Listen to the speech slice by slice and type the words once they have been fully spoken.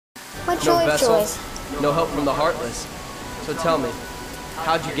What No joy of vessel, joys. no help from the Heartless. So tell me,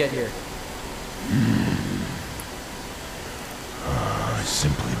 how'd you get here? I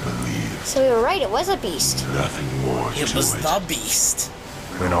simply believe So we were right, it was a beast. nothing more It to was it. the beast.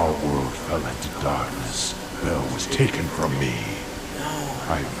 When our world fell into darkness, Belle was taken from me.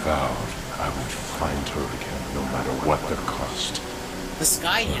 I vowed I would find her again, no matter what the cost. The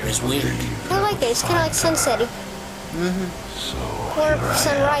sky here is weird. I like it, it's kind of like sunsetty. So Or here I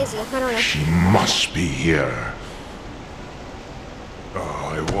sunrisey, I don't am. know. She must be here.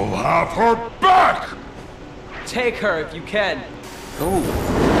 I will have her back! Take her if you can. Ooh.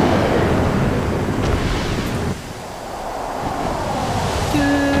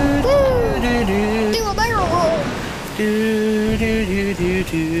 Do a barrel roll.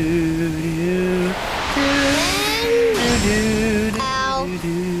 Ow.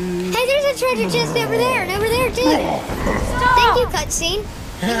 Hey, there's a treasure chest over there, and over there too. Thank you, cutscene.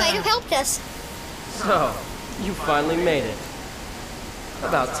 You might have helped us. So, you finally made it.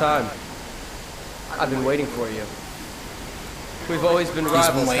 About time. I've been waiting for you. We've always been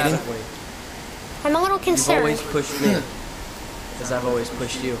rivals, waiting? haven't we? I'm a little You've concerned. always pushed me, as I've always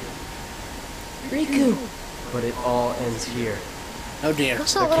pushed you. Riku! But it all ends here. Oh dear. I'm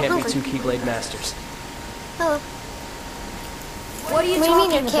also There a little can't be hungry. two Keyblade Masters. Oh, What are you what do you mean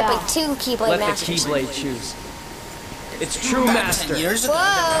talking there can't about? be two Keyblade Let Masters? the Keyblade choose. It's true About master. 10 years ago,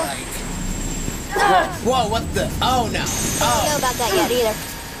 Whoa. they were like, whoa, what the? Oh no. I don't know Oh, about that yet either.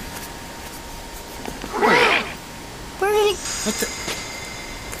 Where did he... what the?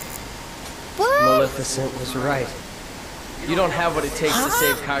 What? Maleficent was right. You don't have what it takes to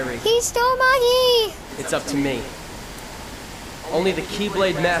save Kyrie. He stole my key! It's up to me. Only the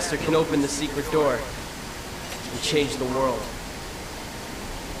Keyblade Master can open the secret door and change the world.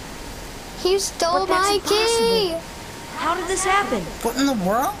 You stole But that's my key! impossible. How did this happen? What in the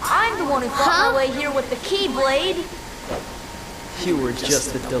world? I'm the one who fought Huh? my way here with the Keyblade. You were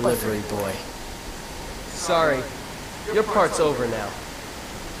just the delivery boy. Sorry, your part's over now.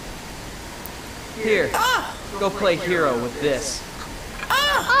 Here, go play hero with this.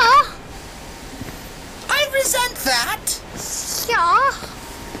 Ah! I resent that. Yeah,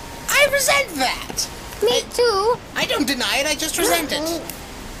 I resent that. me too. I don't deny it. I just resent it.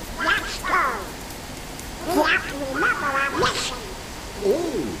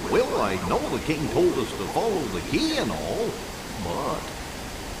 Oh, well, I know the king told us to follow the key and all, but...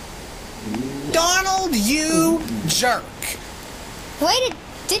 Donald, you jerk. Way to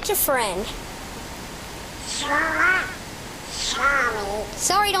ditch a friend.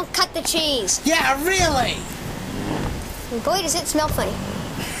 Sorry, don't cut the cheese. Yeah, really. And boy, does it smell funny.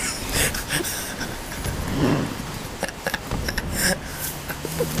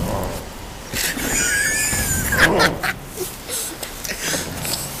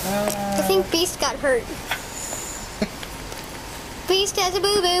 I think Beast got hurt. Beast has a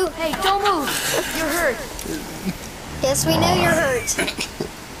boo-boo. Hey, don't move. You're hurt. Yes, we know you're hurt.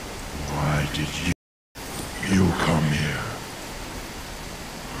 Why did you come here?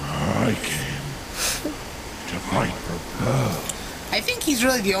 I came to fight for Belle. I think he's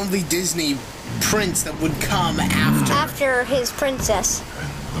really the only Disney prince that would come after. After his princess.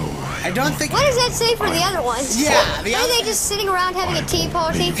 I don't think. What does that say for the other ones? Yeah, the Are other. they just sitting around having a tea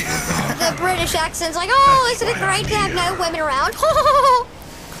party? The British accent's like, oh, isn't it great to have no women around?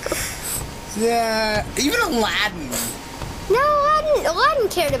 Yeah, even Aladdin. No, Aladdin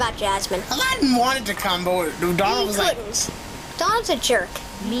cared about Jasmine. Aladdin wanted to come, but Donald He was like, couldn't. Donald's a jerk.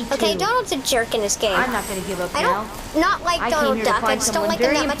 Me too. Okay, Donald's a jerk in this game. I'm not gonna give up I now. don't not like I came Donald here to Duck. I find just don't someone like him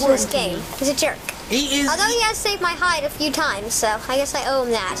very that much in this important to game. me. He's a jerk. he is. Although he has saved my hide a few times, so I guess I owe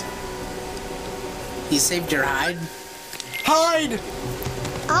him that. He saved your hide. Hide.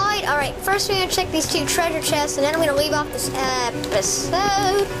 Hide. All right. First, we're gonna check these two treasure chests, and then I'm gonna leave off this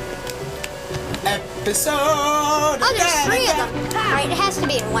episode. Episode. Oh, there's three of them. All right, it has to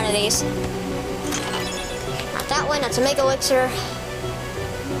be in one of these. Not that one. That's a Mega Elixir.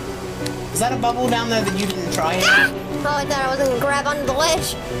 Is that a bubble down there that you didn't try it? Oh, I thought I wasn't gonna grab onto the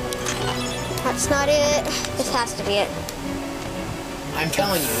ledge. That's not it. This has to be it. I'm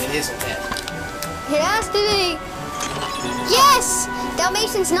telling you, it isn't it. It has to be. Yes!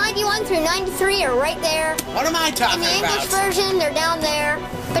 Dalmatians 91 through 93 are right there. What am I In talking the English about? version, they're down there,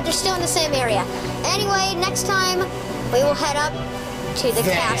 but they're still in the same area. Anyway, next time we will head up to the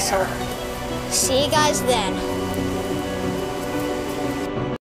There. castle. See you guys then.